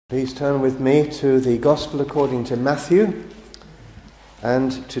Please turn with me to the Gospel according to Matthew and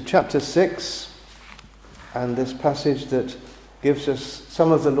to chapter 6 and this passage that gives us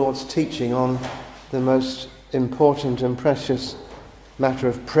some of the Lord's teaching on the most important and precious matter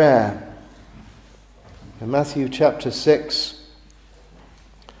of prayer. In Matthew chapter 6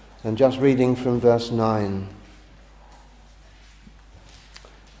 and just reading from verse 9.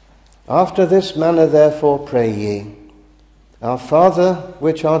 After this manner therefore pray ye, Our Father,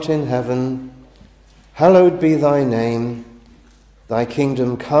 which art in heaven, hallowed be thy name. Thy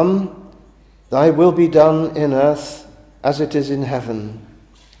kingdom come, thy will be done in earth as it is in heaven.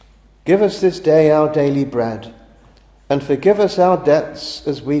 Give us this day our daily bread, and forgive us our debts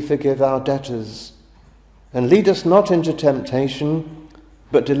as we forgive our debtors. And lead us not into temptation,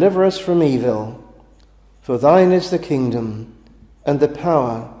 but deliver us from evil. For thine is the kingdom, and the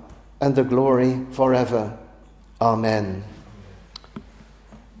power, and the glory forever. Amen.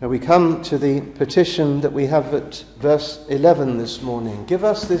 Now we come to the petition that we have at verse 11 this morning. Give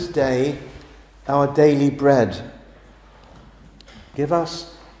us this day our daily bread. Give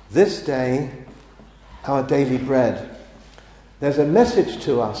us this day our daily bread. There's a message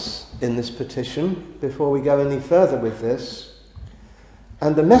to us in this petition before we go any further with this.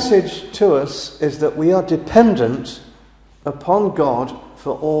 And the message to us is that we are dependent upon God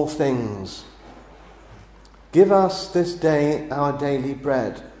for all things. Give us this day our daily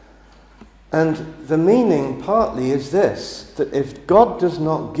bread. And the meaning partly is this, that if God does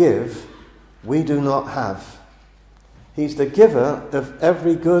not give, we do not have. He's the giver of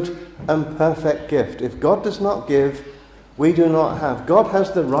every good and perfect gift. If God does not give, we do not have. God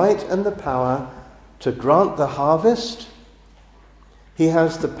has the right and the power to grant the harvest. He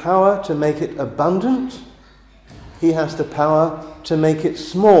has the power to make it abundant. He has the power to make it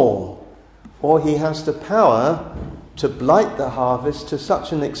small. Or he has the power to blight the harvest to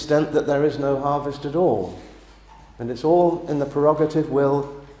such an extent that there is no harvest at all. And it's all in the prerogative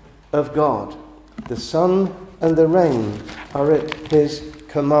will of God. The sun and the rain are at his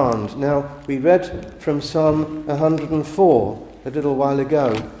command. Now, we read from Psalm 104 a little while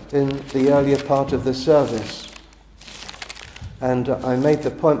ago in the earlier part of the service. And I made the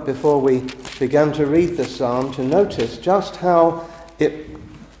point before we began to read the psalm to notice just how it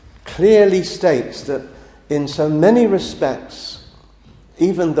clearly states that in so many respects,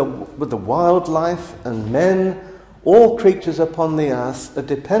 even with the wildlife and men, all creatures upon the earth are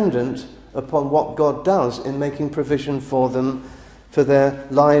dependent upon what God does in making provision for them, for their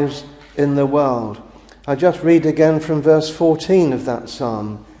lives in the world. I just read again from verse 14 of that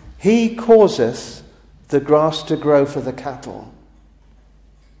psalm. He causeth the grass to grow for the cattle.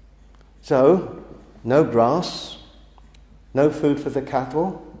 So, no grass, no food for the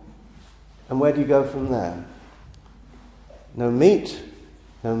cattle. And where do you go from there? No meat,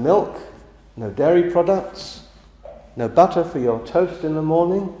 no milk, no dairy products, no butter for your toast in the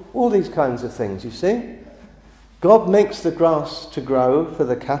morning, all these kinds of things, you see. God makes the grass to grow for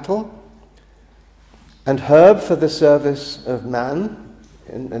the cattle and herb for the service of man,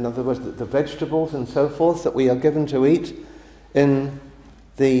 in other words, the vegetables and so forth that we are given to eat in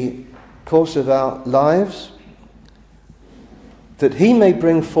the course of our lives, that he may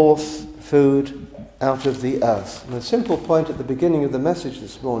bring forth food out of the earth. And the simple point at the beginning of the message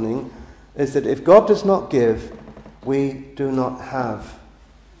this morning is that if God does not give, we do not have.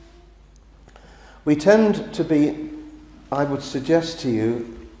 We tend to be, I would suggest to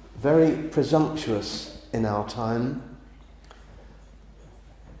you, very presumptuous in our time.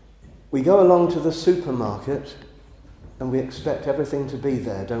 We go along to the supermarket and we expect everything to be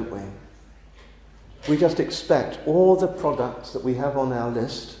there, don't we? We just expect all the products that we have on our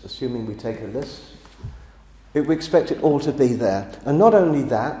list, assuming we take a list, we expect it all to be there. And not only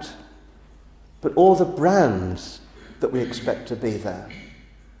that, but all the brands that we expect to be there.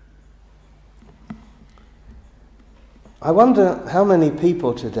 I wonder how many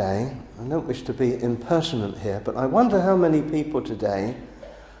people today, I don't wish to be impersonal here, but I wonder how many people today,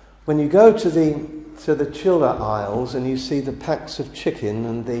 when you go to the chiller aisles and you see the packs of chicken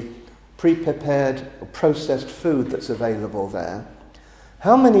and the pre-prepared or processed food that's available there,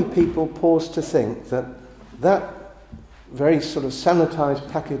 how many people pause to think that very sort of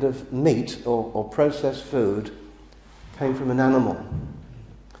sanitized packet of meat or processed food came from an animal,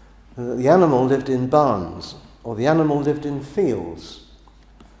 and that the animal lived in barns or the animal lived in fields,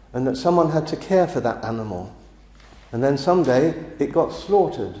 and that someone had to care for that animal, and then someday it got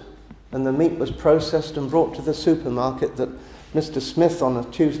slaughtered and the meat was processed and brought to the supermarket, that Mr. Smith on a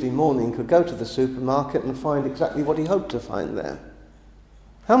Tuesday morning could go to the supermarket and find exactly what he hoped to find there.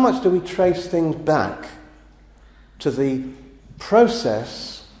 How much do we trace things back to the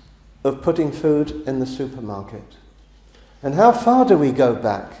process of putting food in the supermarket. And how far do we go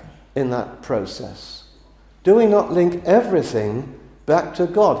back in that process? Do we not link everything back to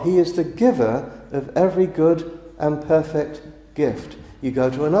God? He is the giver of every good and perfect gift. You go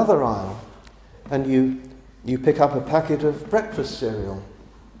to another aisle and you pick up a packet of breakfast cereal,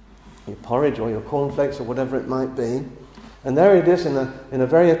 your porridge or your cornflakes or whatever it might be, and there it is in a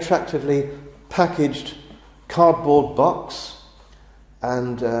very attractively packaged cardboard box,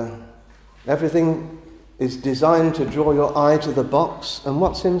 and everything is designed to draw your eye to the box. And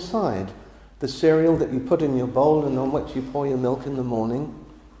what's inside? The cereal that you put in your bowl and on which you pour your milk in the morning.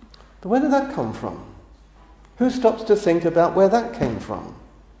 But where did that come from? Who stops to think about where that came from?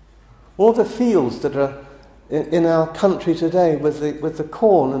 All the fields that are in our country today with the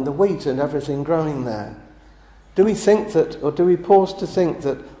corn and the wheat and everything growing there. Do we think that, or do we pause to think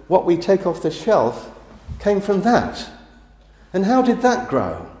that what we take off the shelf came from that? And how did that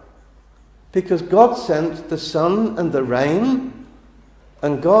grow? Because God sent the sun and the rain,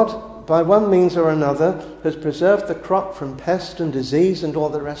 and God, by one means or another, has preserved the crop from pest and disease and all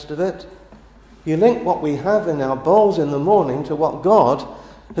the rest of it. You link what we have in our bowls in the morning to what God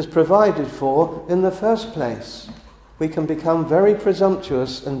has provided for in the first place. We can become very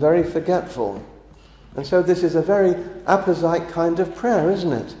presumptuous and very forgetful. And so this is a very apposite kind of prayer,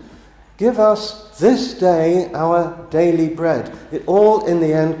 isn't it? Give us this day our daily bread. It all in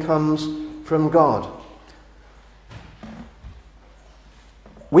the end comes from God.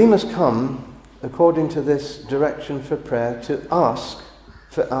 We must come, according to this direction for prayer, to ask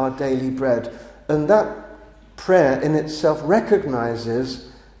for our daily bread. And that prayer in itself recognizes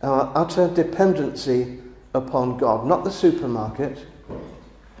our utter dependency upon God. Not the supermarket,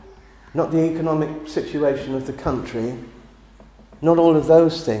 not the economic situation of the country, not all of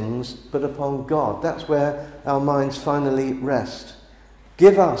those things, but upon God. That's where our minds finally rest.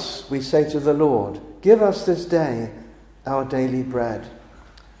 Give us, we say to the Lord, give us this day our daily bread.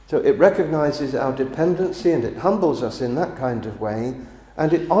 So it recognizes our dependency and it humbles us in that kind of way,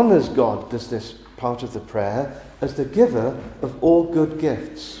 and it honors God, does this part of the prayer, as the giver of all good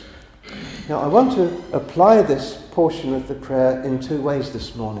gifts. Now I want to apply this portion of the prayer in two ways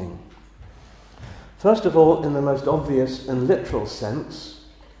this morning. First of all, in the most obvious and literal sense,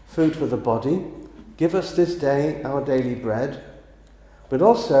 food for the body, give us this day our daily bread, but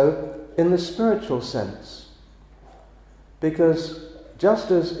also in the spiritual sense. Because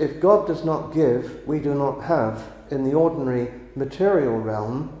just as if God does not give, we do not have in the ordinary material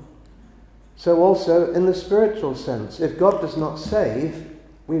realm, so also in the spiritual sense. If God does not save,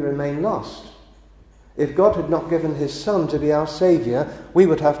 we remain lost. If God had not given his Son to be our Saviour, we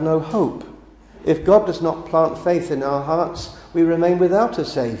would have no hope. If God does not plant faith in our hearts, we remain without a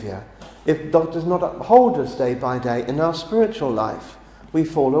Saviour. If God does not uphold us day by day in our spiritual life, we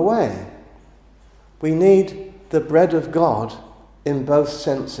fall away. We need the bread of God in both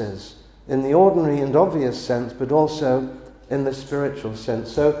senses, in the ordinary and obvious sense, but also in the spiritual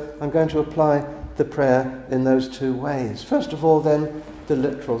sense. So I'm going to apply the prayer in those two ways. First of all, then, the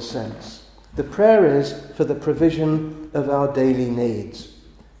literal sense. The prayer is for the provision of our daily needs.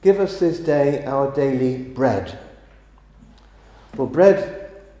 Give us this day our daily bread. Well,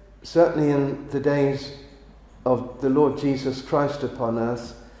 bread, certainly in the days of the Lord Jesus Christ upon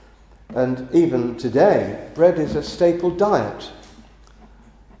earth, and even today, bread is a staple diet.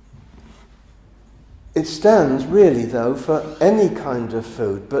 It stands really, though, for any kind of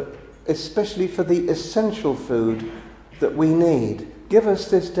food, but especially for the essential food that we need. Give us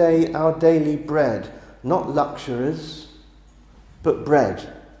this day our daily bread, not luxuries, but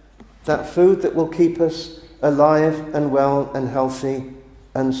bread. That food that will keep us alive and well and healthy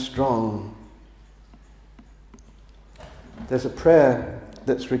and strong. There's a prayer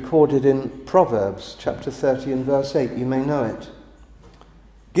that's recorded in Proverbs chapter 30 and verse 8. You may know it.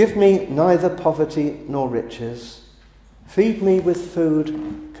 Give me neither poverty nor riches. Feed me with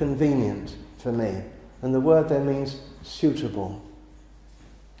food convenient for me. And the word there means suitable.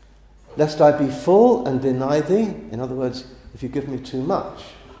 Lest I be full and deny thee. In other words, if you give me too much,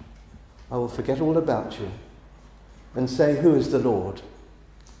 I will forget all about you and say, who is the Lord?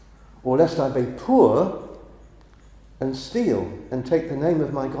 Or lest I be poor and steal and take the name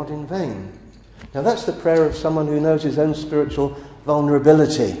of my God in vain. Now that's the prayer of someone who knows his own spiritual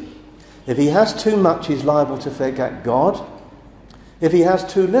vulnerability. If he has too much, he's liable to forget God. If he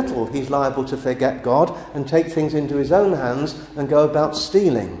has too little, he's liable to forget God and take things into his own hands and go about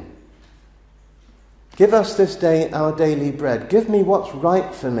stealing. Give us this day our daily bread. Give me what's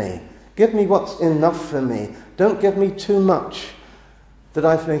right for me. Give me what's enough for me. Don't give me too much that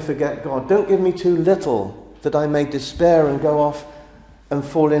I may forget God. Don't give me too little that I may despair and go off and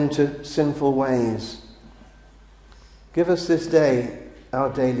fall into sinful ways. Give us this day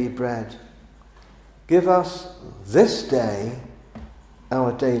our daily bread. Give us this day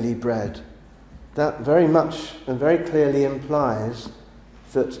our daily bread. That very much and very clearly implies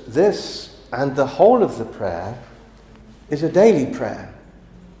that this and the whole of the prayer is a daily prayer.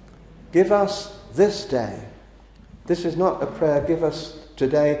 Give us this day. This is not a prayer, give us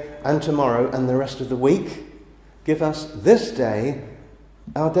today and tomorrow and the rest of the week. Give us this day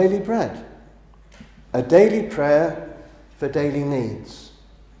our daily bread. A daily prayer for daily needs.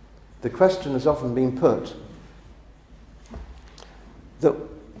 The question has often been put that,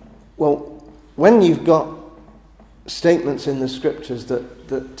 well, when you've got statements in the scriptures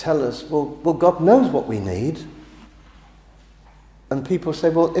that tell us, well, God knows what we need, and people say,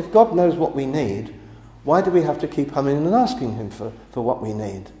 well, if God knows what we need, why do we have to keep coming and asking him for what we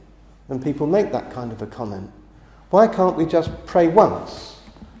need? And people make that kind of a comment. Why can't we just pray once?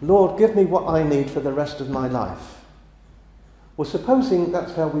 Lord, give me what I need for the rest of my life. Well, supposing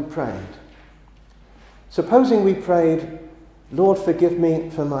that's how we prayed. Supposing we prayed, Lord, forgive me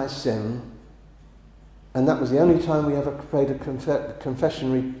for my sin, and that was the only time we ever prayed a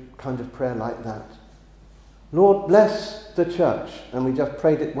confessionary kind of prayer like that. Lord, bless the church, and we just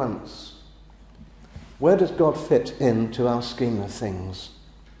prayed it once. Where does God fit into our scheme of things?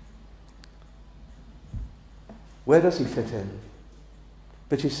 Where does he fit in?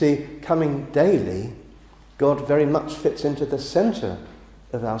 But you see, coming daily, God very much fits into the centre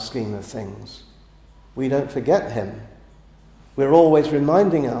of our scheme of things. We don't forget him. We're always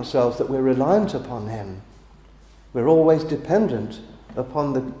reminding ourselves that we're reliant upon him. We're always dependent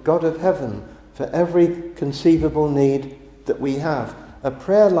upon the God of heaven for every conceivable need that we have. A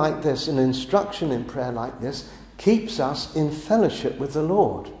prayer like this, an instruction in prayer like this, keeps us in fellowship with the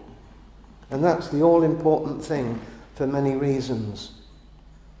Lord. And that's the all-important thing for many reasons.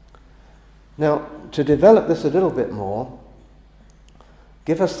 Now, to develop this a little bit more,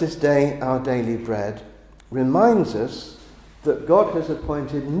 give us this day our daily bread reminds us that God has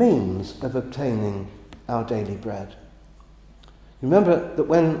appointed means of obtaining our daily bread. Remember that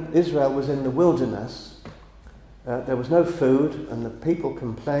when Israel was in the wilderness, there was no food, and the people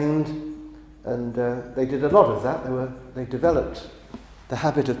complained, and they did a lot of that. They developed the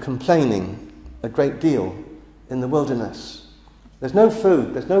habit of complaining a great deal in the wilderness. There's no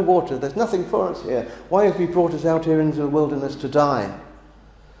food, there's no water, there's nothing for us here. Why have you brought us out here into the wilderness to die?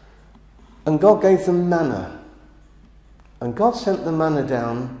 And God gave them manna. And God sent the manna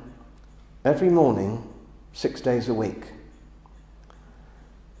down every morning, 6 days a week.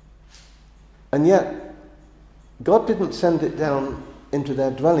 And yet, God didn't send it down into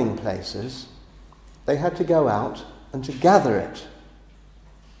their dwelling places. They had to go out and to gather it.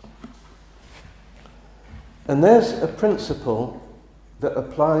 And there's a principle that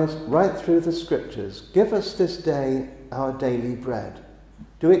applies right through the scriptures. Give us this day our daily bread.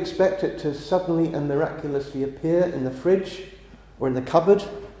 Do we expect it to suddenly and miraculously appear in the fridge or in the cupboard,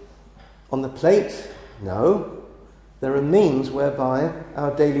 on the plate? No. There are means whereby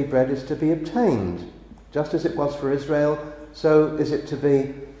our daily bread is to be obtained. Just as it was for Israel, so is it to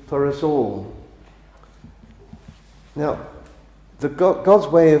be for us all. Now, God's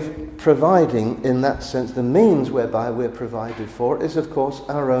way of providing, in that sense, the means whereby we're provided for, is, of course,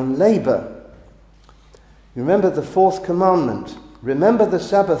 our own labour. Remember the fourth commandment. Remember the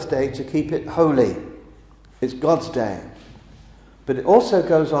Sabbath day to keep it holy. It's God's day. But it also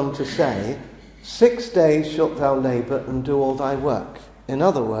goes on to say, 6 days shalt thou labour and do all thy work. In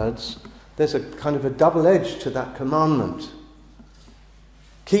other words, there's a kind of a double edge to that commandment.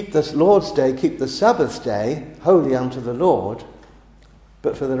 Keep this Lord's day, keep the Sabbath day holy unto the Lord,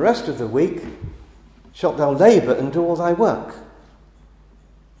 but for the rest of the week shalt thou labour and do all thy work.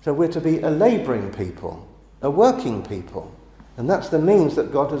 So we're to be a labouring people, a working people. And that's the means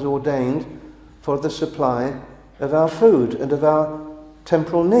that God has ordained for the supply of our food and of our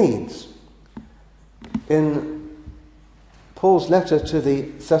temporal needs. In Paul's letter to the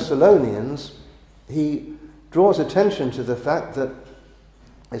Thessalonians, he draws attention to the fact that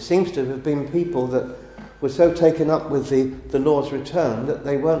there seems to have been people that were so taken up with the Lord's return that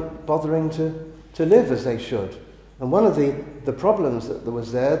they weren't bothering to live as they should. And one of the problems that there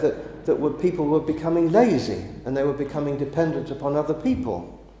was there, that people were becoming lazy and they were becoming dependent upon other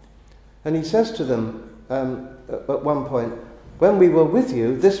people. And he says to them at one point, when we were with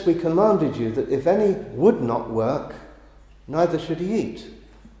you, this we commanded you, that if any would not work, neither should he eat.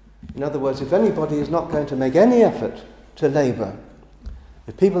 In other words, if anybody is not going to make any effort to labour,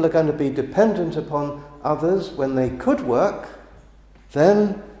 if people are going to be dependent upon others when they could work,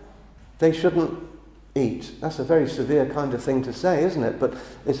 then they shouldn't eat. That's a very severe kind of thing to say, isn't it? But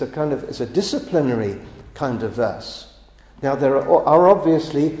it's a disciplinary kind of verse. Now, there are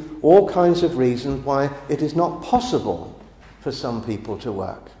obviously all kinds of reasons why it is not possible for some people to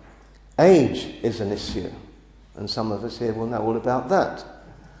work. Age is an issue, and some of us here will know all about that.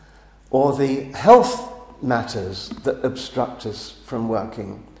 Or the health matters that obstruct us from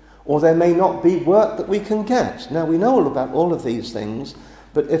working. Or there may not be work that we can get. Now, we know all about all of these things,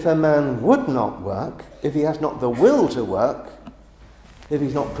 but if a man would not work, if he has not the will to work, if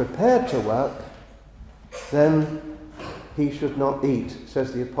he's not prepared to work, then he should not eat,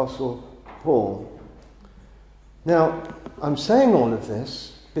 says the Apostle Paul. Now, I'm saying all of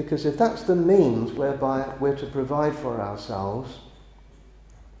this because if that's the means whereby we're to provide for ourselves,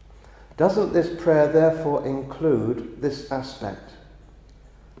 doesn't this prayer therefore include this aspect?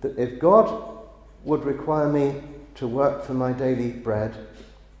 That if God would require me to work for my daily bread,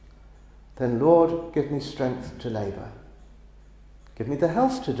 then Lord, give me strength to labour. Give me the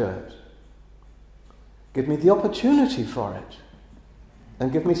health to do it. Give me the opportunity for it.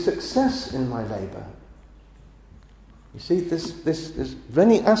 And give me success in my labour. You see, there's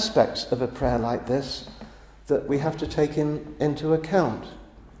many aspects of a prayer like this that we have to take into account.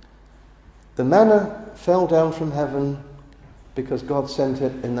 The manna fell down from heaven because God sent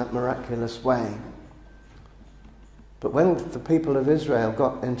it in that miraculous way. But when the people of Israel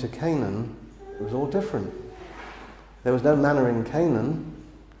got into Canaan, it was all different. There was no manna in Canaan.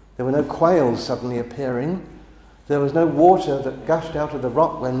 There were no quails suddenly appearing. There was no water that gushed out of the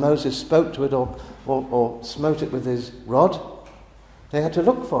rock when Moses spoke to it or smote it with his rod. They had to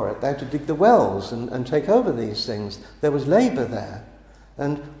look for it. They had to dig the wells and take over these things. There was labour there.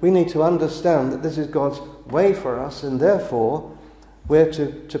 And we need to understand that this is God's way for us, and therefore we're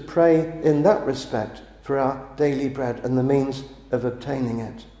to pray in that respect for our daily bread and the means of obtaining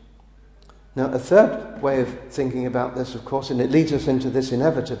it. Now, a third way of thinking about this, of course, and it leads us into this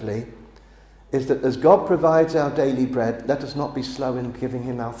inevitably, is that as God provides our daily bread, let us not be slow in giving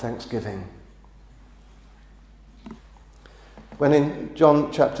him our thanksgiving. When in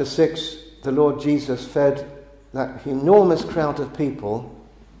John chapter 6, the Lord Jesus fed that enormous crowd of people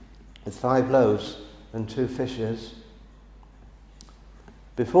with 5 loaves and 2 fishes,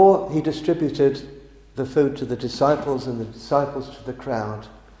 before he distributed the food to the disciples and the disciples to the crowd,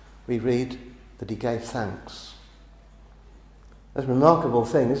 we read that he gave thanks. That's a remarkable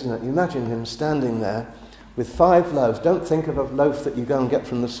thing, isn't it? You imagine him standing there with 5 loaves. Don't think of a loaf that you go and get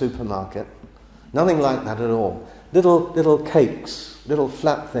from the supermarket. Nothing like that at all. Little cakes, little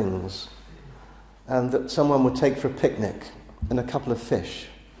flat things, and that someone would take for a picnic, and a couple of fish.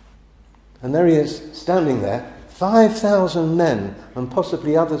 And there he is, standing there, 5,000 men, and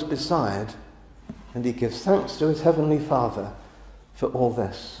possibly others beside, and he gives thanks to his heavenly Father for all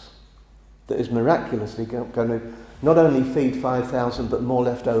this, that is miraculously going to not only feed 5,000, but more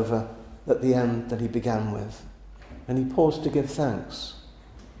left over at the end that he began with. And he paused to give thanks.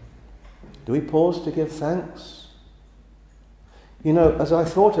 Do we pause to give thanks? You know, as I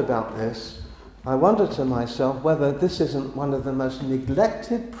thought about this, I wonder to myself whether this isn't one of the most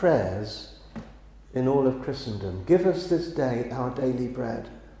neglected prayers in all of Christendom. Give us this day our daily bread.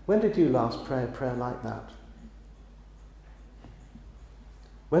 When did you last pray a prayer like that?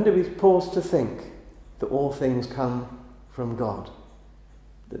 When do we pause to think that all things come from God?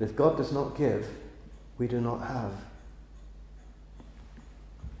 That if God does not give, we do not have.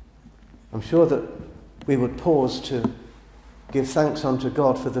 I'm sure that we would pause to give thanks unto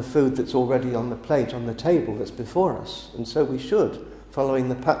God for the food that's already on the plate, on the table that's before us. And so we should, following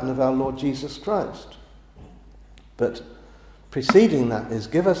the pattern of our Lord Jesus Christ. But preceding that is,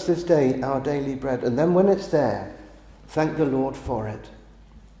 give us this day our daily bread. And then when it's there, thank the Lord for it.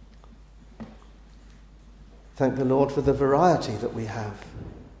 Thank the Lord for the variety that we have.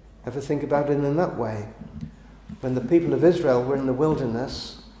 Ever think about it in that way? When the people of Israel were in the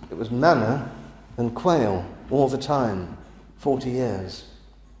wilderness, it was manna and quail all the time, 40 years.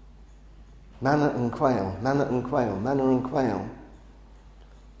 Manna and quail, manna and quail, manna and quail.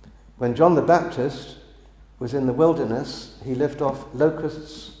 When John the Baptist was in the wilderness, he lived off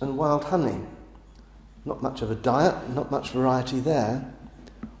locusts and wild honey. Not much of a diet, not much variety there.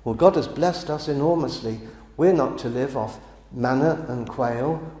 Well, God has blessed us enormously. We're not to live off manna and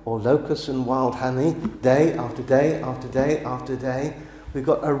quail or locusts and wild honey day after day after day after day. We've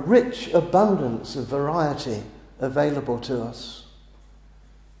got a rich abundance of variety available to us.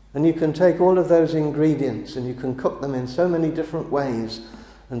 And you can take all of those ingredients and you can cook them in so many different ways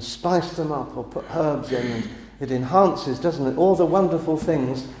and spice them up or put herbs in, and it enhances, doesn't it, all the wonderful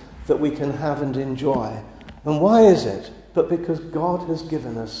things that we can have and enjoy. And why is it? But because God has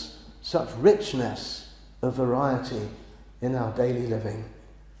given us such richness of variety in our daily living.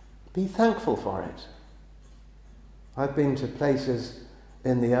 Be thankful for it. I've been to places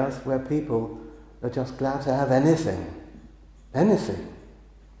in the earth where people are just glad to have anything. Anything.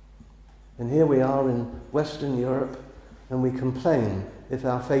 And here we are in Western Europe, and we complain if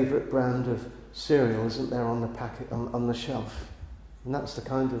our favourite brand of cereal isn't there on the packet, on the shelf. And that's the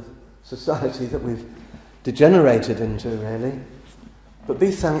kind of society that we've degenerated into, really. But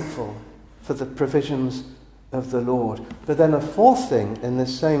be thankful for the provisions of the Lord. But then a fourth thing in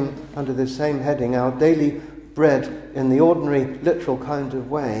under this same heading, our daily bread in the ordinary, literal kind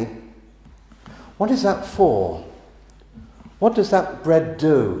of way. What is that for? What does that bread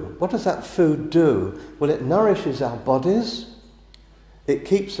do? What does that food do? Well, it nourishes our bodies. It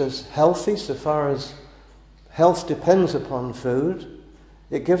keeps us healthy so far as health depends upon food.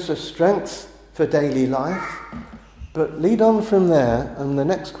 It gives us strength for daily life. But lead on from there, and the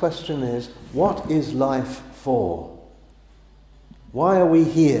next question is, what is life for? Why are we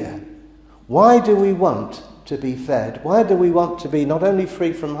here? Why do we want to be fed? Why do we want to be not only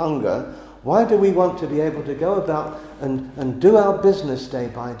free from hunger? Why do we want to be able to go about and do our business day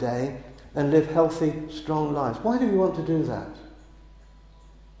by day and live healthy, strong lives? Why do we want to do that?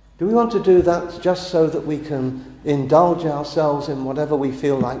 Do we want to do that just so that we can indulge ourselves in whatever we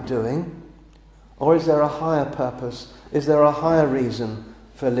feel like doing? Or is there a higher purpose? Is there a higher reason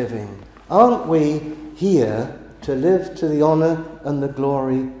for living? Aren't we here to live to the honour and the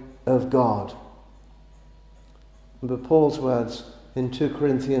glory of God? Remember Paul's words in 2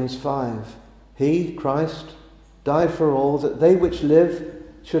 Corinthians 5. He, Christ, died for all, that they which live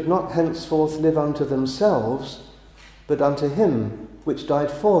should not henceforth live unto themselves, but unto him which died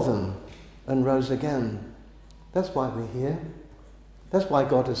for them and rose again. That's why we're here. That's why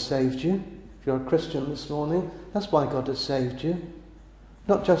God has saved you. If you're a Christian this morning, that's why God has saved you.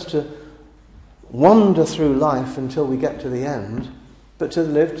 Not just to wander through life until we get to the end, but to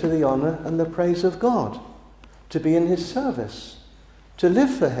live to the honour and the praise of God, to be in his service, to live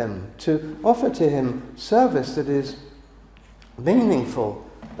for him, to offer to him service that is meaningful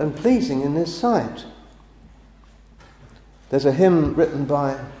and pleasing in his sight. There's a hymn written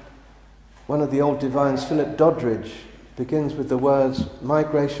by one of the old divines, Philip Doddridge, begins with the words, "My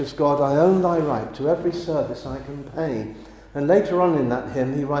gracious God, I own thy right to every service I can pay." And later on in that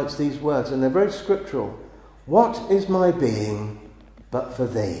hymn he writes these words, and they're very scriptural. "What is my being but for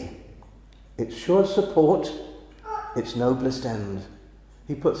thee? Its sure support, its noblest end."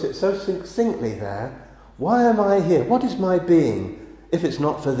 He puts it so succinctly there. Why am I here? What is my being if it's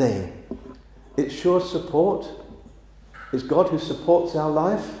not for thee? Its sure support is God who supports our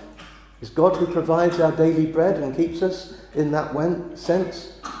life. It's God who provides our daily bread and keeps us in that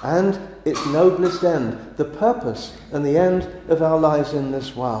sense. And its noblest end, the purpose and the end of our lives in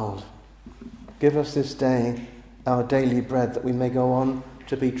this world. Give us this day our daily bread, that we may go on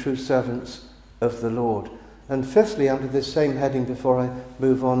to be true servants of the Lord. And fifthly, under this same heading, before I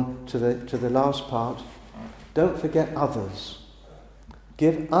move on to the last part, don't forget others.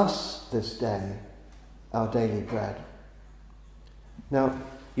 Give us this day our daily bread. Now,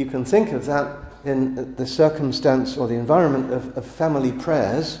 you can think of that in the circumstance or the environment of family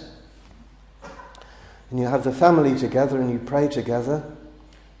prayers. And you have the family together and you pray together.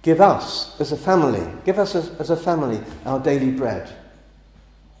 Give us as a family, as a family, our daily bread.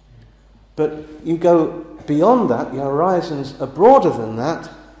 But you go beyond that, your horizons are broader than that,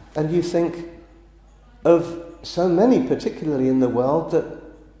 and you think of so many, particularly in the world, that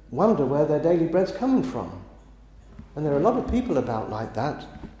wonder where their daily bread's coming from. And there are a lot of people about like that.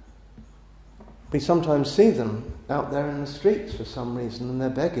 We sometimes see them out there in the streets for some reason, and they're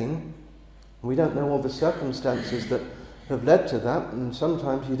begging. We don't know all the circumstances that have led to that, and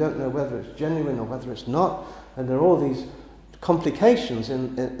sometimes you don't know whether it's genuine or whether it's not, and there are all these complications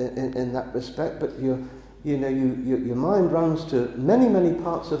in that respect, but your mind runs to many, many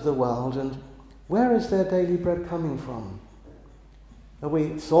parts of the world, and where is their daily bread coming from? Are we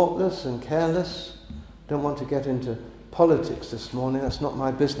thoughtless and careless? Don't want to get into politics this morning, that's not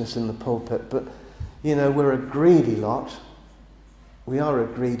my business in the pulpit, but we're a greedy lot. We are a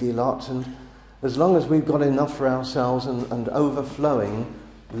greedy lot, and as long as we've got enough for ourselves and overflowing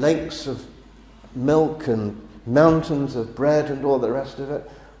lakes of milk and mountains of bread and all the rest of it,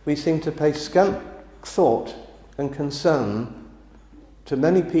 we seem to pay scant thought and concern to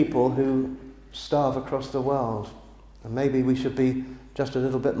many people who starve across the world. And maybe we should be just a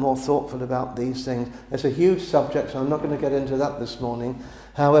little bit more thoughtful about these things. It's a huge subject, so I'm not going to get into that this morning.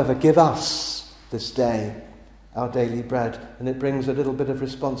 However, give us this day our daily bread, and it brings a little bit of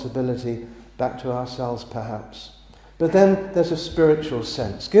responsibility back to ourselves perhaps. But then there's a spiritual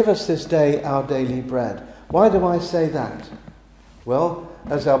sense. Give us this day our daily bread. Why do I say that? Well,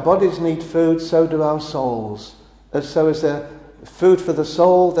 as our bodies need food, so do our souls. So is there food for the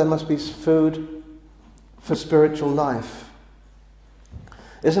soul, there must be food for spiritual life.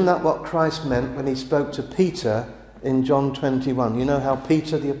 Isn't that what Christ meant when he spoke to Peter in John 21? You know how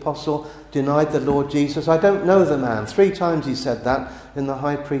Peter the apostle denied the Lord Jesus? I don't know the man. 3 times he said that in the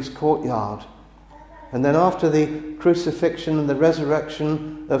high priest's courtyard. And then after the crucifixion and the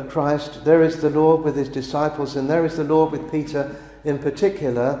resurrection of Christ, there is the Lord with his disciples, and there is the Lord with Peter in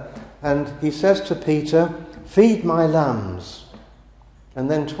particular. And he says to Peter, "Feed my lambs." And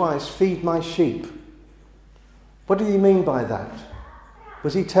then twice, "Feed my sheep." What did he mean by that?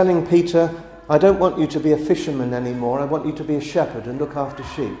 Was he telling Peter, "I don't want you to be a fisherman anymore, I want you to be a shepherd and look after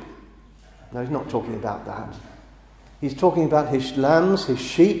sheep"? No, he's not talking about that. He's talking about his lambs, his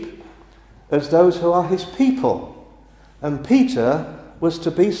sheep, as those who are his people. And Peter was to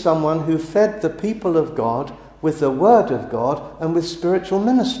be someone who fed the people of God with the word of God and with spiritual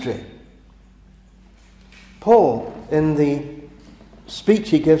ministry. Paul, in the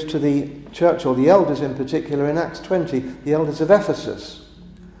speech he gives to the church, or the elders in particular, in Acts 20, the elders of Ephesus,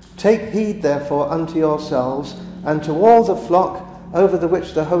 "Take heed therefore unto yourselves and to all the flock over the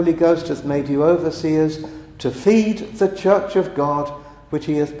which the Holy Ghost hath made you overseers, to feed the church of God, which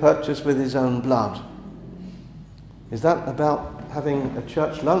he hath purchased with his own blood." Is that about having a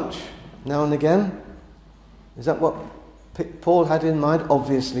church lunch now and again? Is that what Paul had in mind?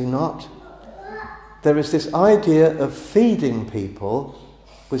 Obviously not. There is this idea of feeding people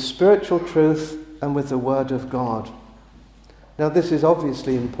with spiritual truth and with the word of God. Now this is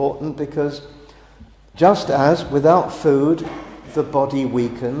obviously important because just as without food the body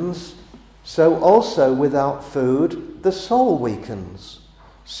weakens, so also without food the soul weakens.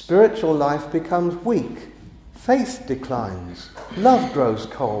 Spiritual life becomes weak. Faith declines. Love grows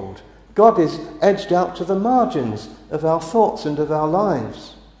cold. God is edged out to the margins of our thoughts and of our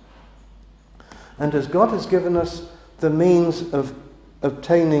lives. And as God has given us the means of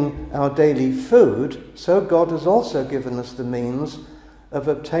obtaining our daily food, so God has also given us the means of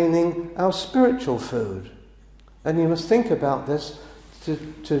obtaining our spiritual food. And you must think about this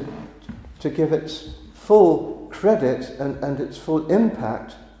to give its full credit and its full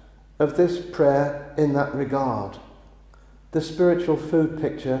impact of this prayer in that regard. The spiritual food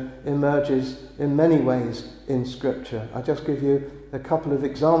picture emerges in many ways in Scripture. I'll just give you a couple of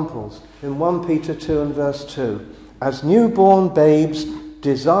examples. In 1 Peter 2 and verse 2, "As newborn babes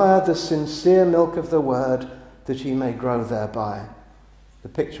desire the sincere milk of the word, that ye may grow thereby." The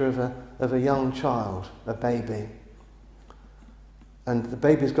picture of a young child, a baby. And the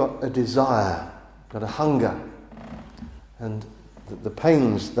baby's got a desire, got a hunger. And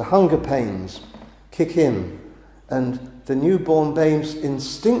the hunger pains kick in, and the newborn babes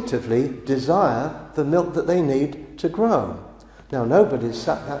instinctively desire the milk that they need to grow. Now, nobody's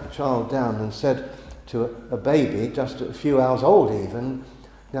sat that child down and said to a baby, just a few hours old even,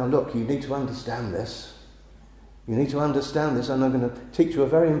 "Now look, you need to understand this. You need to understand this, and I'm going to teach you a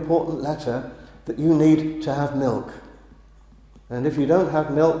very important letter that you need to have milk. And if you don't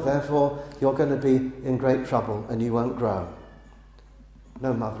have milk, therefore, you're going to be in great trouble and you won't grow."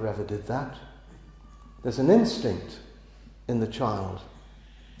 No mother ever did that. There's an instinct in the child.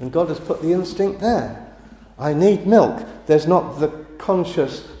 And God has put the instinct there. I need milk. There's not the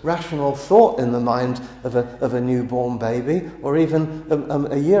conscious, rational thought in the mind of a newborn baby, or even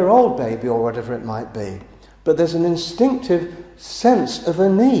a year-old baby, or whatever it might be. But there's an instinctive sense of a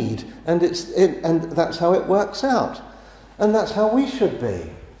need, and that's how it works out. And that's how we should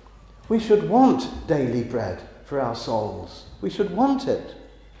be. We should want daily bread for our souls. We should want it.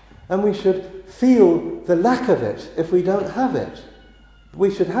 And we should feel the lack of it if we don't have it. We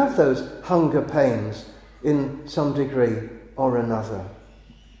should have those hunger pains in some degree or another.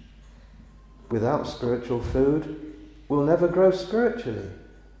 Without spiritual food, we'll never grow spiritually.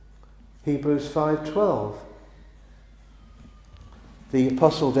 Hebrews 5:12. The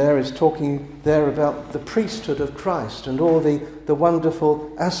apostle there is talking there about the priesthood of Christ and all the wonderful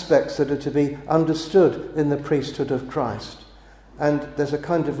aspects that are to be understood in the priesthood of Christ. And there's a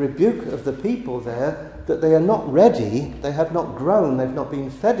kind of rebuke of the people there that they are not ready, they have not grown, they've not been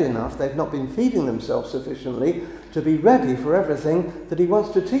fed enough, they've not been feeding themselves sufficiently to be ready for everything that he wants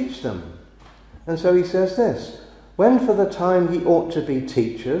to teach them. And so he says this, "When for the time ye ought to be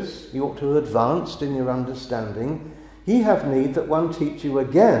teachers, ye ought to have advanced in your understanding, ye have need that one teach you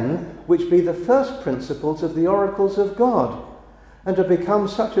again, which be the first principles of the oracles of God, and to become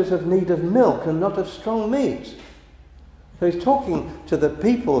such as have need of milk and not of strong meat." So he's talking to the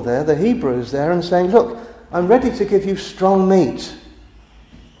people there, the Hebrews there, and saying, look, I'm ready to give you strong meat.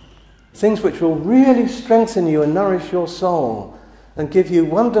 Things which will really strengthen you and nourish your soul and give you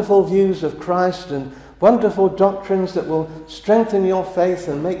wonderful views of Christ and wonderful doctrines that will strengthen your faith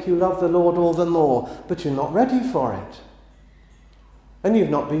and make you love the Lord all the more. But you're not ready for it. And you've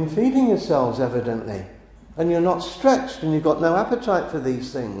not been feeding yourselves, evidently. And you're not stretched and you've got no appetite for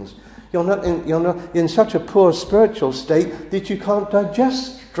these things. You're not in such a poor spiritual state that you can't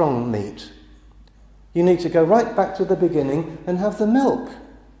digest strong meat. You need to go right back to the beginning and have the milk.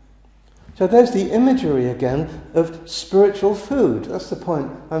 So there's the imagery again of spiritual food. That's the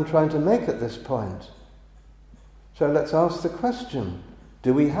point I'm trying to make at this point. So let's ask the question,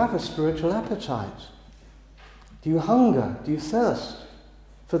 do we have a spiritual appetite? Do you hunger? Do you thirst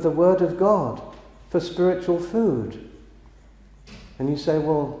for the Word of God, for spiritual food? And you say,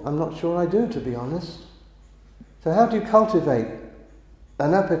 well, I'm not sure I do, to be honest. So how do you cultivate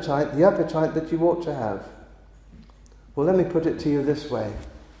an appetite, the appetite that you ought to have? Well, let me put it to you this way.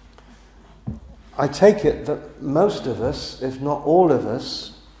 I take it that most of us, if not all of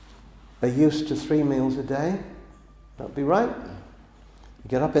us, are used to 3 meals a day. That would be right. You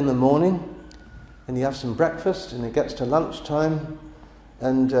get up in the morning and you have some breakfast, and it gets to lunchtime,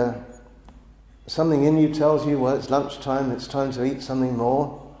 and something in you tells you, well, it's lunchtime, it's time to eat something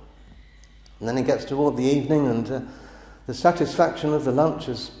more. And then it gets toward the evening, and the satisfaction of the lunch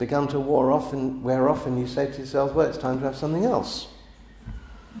has begun to wear off, and you say to yourself, well, it's time to have something else.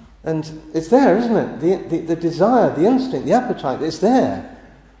 And it's there, isn't it? The desire, the instinct, the appetite, it's there.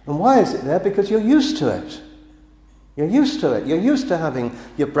 And why is it there? Because you're used to it. You're used to it. You're used to having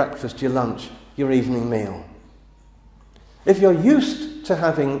your breakfast, your lunch, your evening meal. If you're used to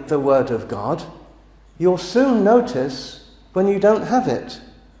having the Word of God, you'll soon notice when you don't have it.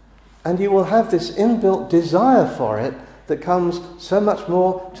 And you will have this inbuilt desire for it that comes so much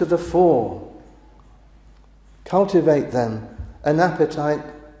more to the fore. Cultivate then an appetite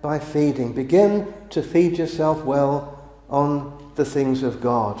by feeding. Begin to feed yourself well on the things of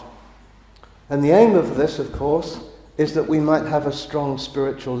God. And the aim of this, of course, is that we might have a strong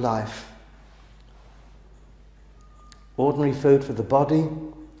spiritual life. Ordinary food for the body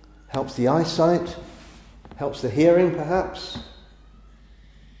helps the eyesight, helps the hearing perhaps,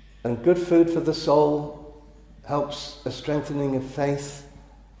 and good food for the soul helps a strengthening of faith,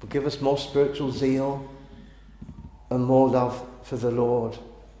 will give us more spiritual zeal and more love for the Lord.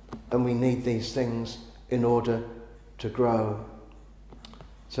 And we need these things in order to grow.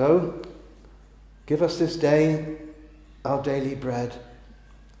 So, give us this day our daily bread.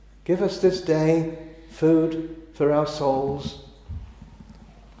 Give us this day food for our souls.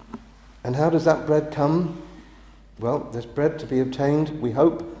 And how does that bread come? Well, there's bread to be obtained, we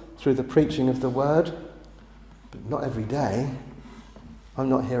hope, through the preaching of the Word, but not every day. I'm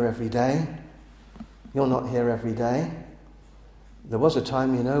not here every day. You're not here every day. There was a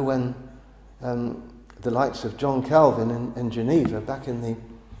time, when the likes of John Calvin in Geneva, back in the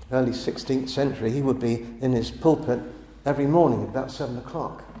early 16th century, he would be in his pulpit every morning at about 7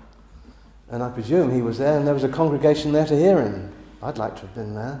 o'clock. And I presume he was there and there was a congregation there to hear him. I'd like to have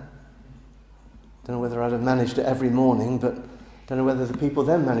been there. Don't know whether I'd have managed it every morning, but don't know whether the people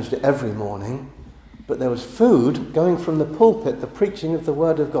then managed it every morning. But there was food going from the pulpit, the preaching of the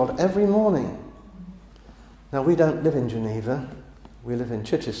Word of God every morning. Now, we don't live in Geneva. We live in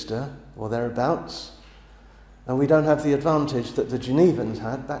Chichester, or thereabouts. And we don't have the advantage that the Genevans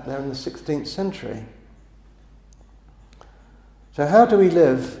had back there in the 16th century. So how do we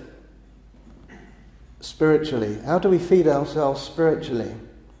live spiritually? How do we feed ourselves spiritually?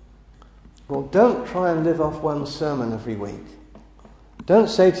 Well, don't try and live off one sermon every week. Don't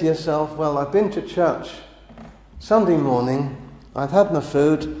say to yourself, well, I've been to church Sunday morning, I've had my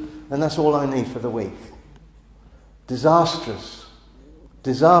food, and that's all I need for the week. Disastrous.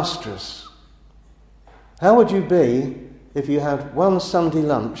 Disastrous. How would you be if you had one Sunday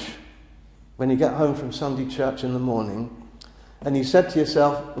lunch when you get home from Sunday church in the morning, and you said to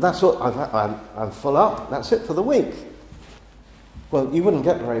yourself, well, that's all, I'm full up, that's it for the week? Well, you wouldn't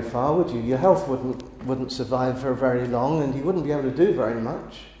get very far, would you? Your health wouldn't survive for very long, and you wouldn't be able to do very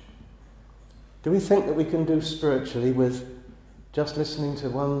much. Do we think that we can do spiritually with just listening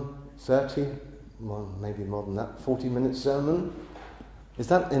to one 30, well, maybe more than that, 40-minute sermon? Is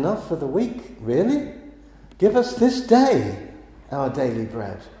that enough for the week? Really? Give us this day our daily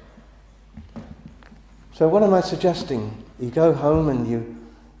bread. So what am I suggesting? You go home and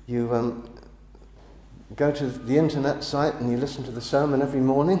you go to the internet site and you listen to the sermon every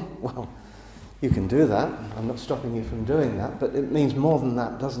morning? Well, you can do that. I'm not stopping you from doing that, but it means more than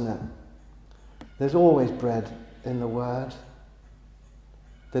that, doesn't it? There's always bread in the Word.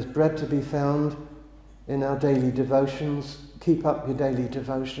 There's bread to be found in our daily devotions. Keep up your daily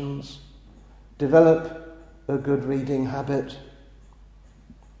devotions. Develop a good reading habit.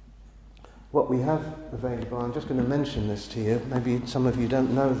 What we have available, I'm just going to mention this to you, maybe some of you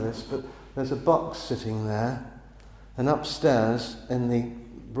don't know this, but there's a box sitting there, and upstairs in the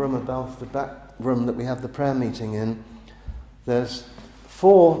room above the back room that we have the prayer meeting in, there's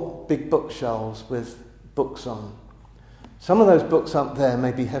 4 big bookshelves with books on. Some of those books up there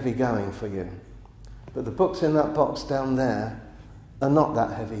may be heavy going for you, but the books in that box down there are not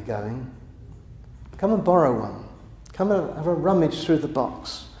that heavy going. Come and borrow one. Come and have a rummage through the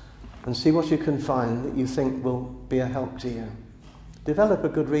box and see what you can find that you think will be a help to you. Develop a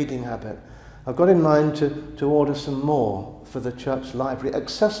good reading habit. I've got in mind to order some more for the church library.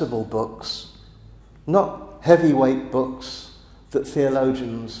 Accessible books, not heavyweight books that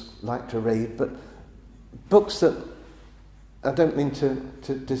theologians like to read, but books that, I don't mean to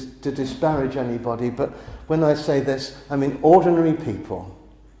disparage anybody, but when I say this, I mean ordinary people.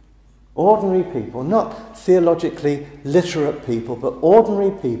 Ordinary people, not theologically literate people, but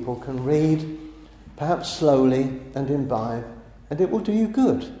ordinary people can read, perhaps slowly and imbibe, and it will do you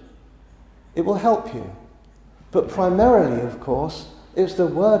good. It will help you. But primarily, of course, it's the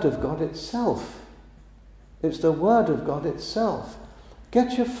Word of God itself. It's the Word of God itself.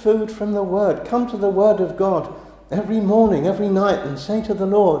 Get your food from the Word. Come to the Word of God every morning, every night, and say to the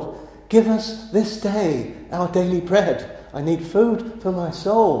Lord, give us this day our daily bread. I need food for my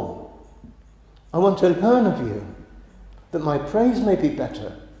soul. I want to learn of you, that my praise may be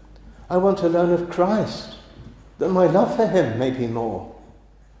better. I want to learn of Christ, that my love for him may be more,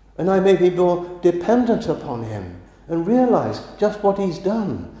 and I may be more dependent upon him and realize just what he's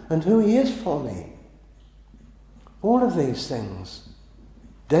done and who he is for me. All of these things,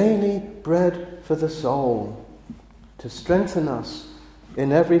 daily bread for the soul, to strengthen us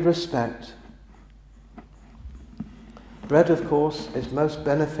in every respect. Bread, of course, is most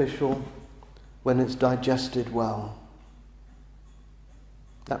beneficial when it's digested well.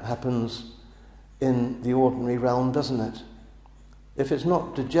 That happens in the ordinary realm, doesn't it? If it's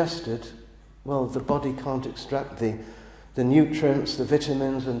not digested, well, the body can't extract the nutrients, the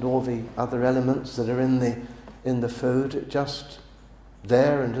vitamins, and all the other elements that are in the food. It just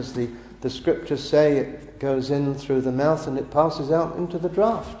there, and as the scriptures say, it goes in through the mouth and it passes out into the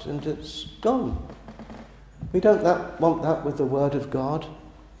draught, and it's gone. We don't want that with the Word of God.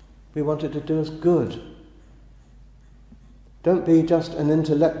 We want it to do us good. Don't be just an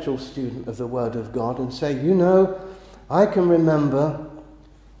intellectual student of the Word of God and say, you know, I can remember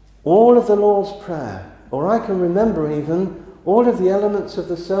all of the Lord's Prayer, or I can remember even all of the elements of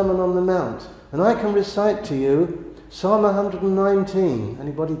the Sermon on the Mount, and I can recite to you Psalm 119.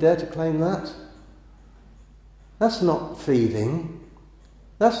 Anybody dare to claim that? That's not feeding.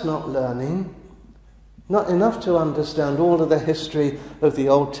 That's not learning. Not enough to understand all of the history of the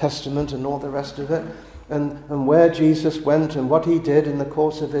Old Testament and all the rest of it, and where Jesus went and what he did in the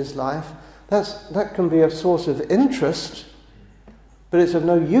course of his life. That can be a source of interest, but it's of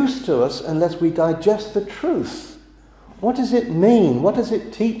no use to us unless we digest the truth. What does it mean? What does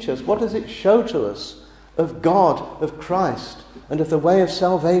it teach us? What does it show to us of God, of Christ, and of the way of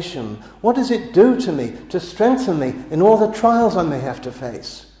salvation? What does it do to me, to strengthen me in all the trials I may have to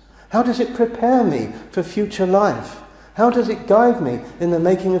face? How does it prepare me for future life? How does it guide me in the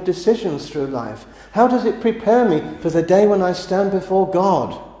making of decisions through life? How does it prepare me for the day when I stand before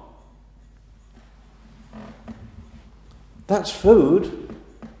God? That's food.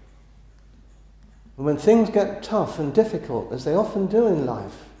 And when things get tough and difficult, as they often do in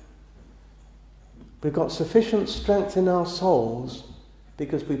life, we've got sufficient strength in our souls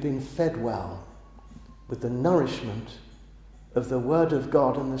because we've been fed well with the nourishment of the Word of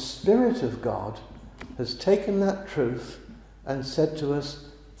God, and the Spirit of God has taken that truth and said to us,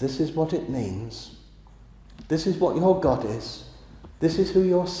 this is what it means. This is what your God is. This is who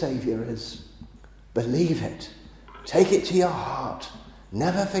your Saviour is. Believe it. Take it to your heart.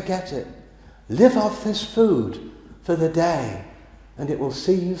 Never forget it. Live off this food for the day, and it will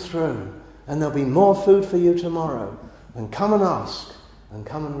see you through. And there'll be more food for you tomorrow. And come and ask, and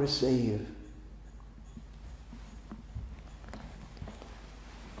come and receive.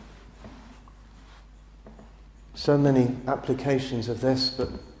 So many applications of this,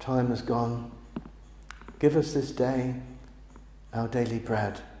 but time has gone. Give us this day our daily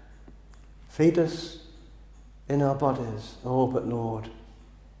bread. Feed us in our bodies, oh, but Lord,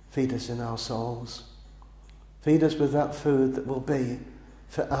 feed us in our souls. Feed us with that food that will be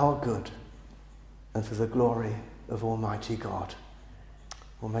for our good and for the glory of Almighty God.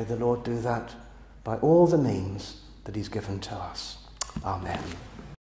 Well, may the Lord do that by all the means that he's given to us. Amen.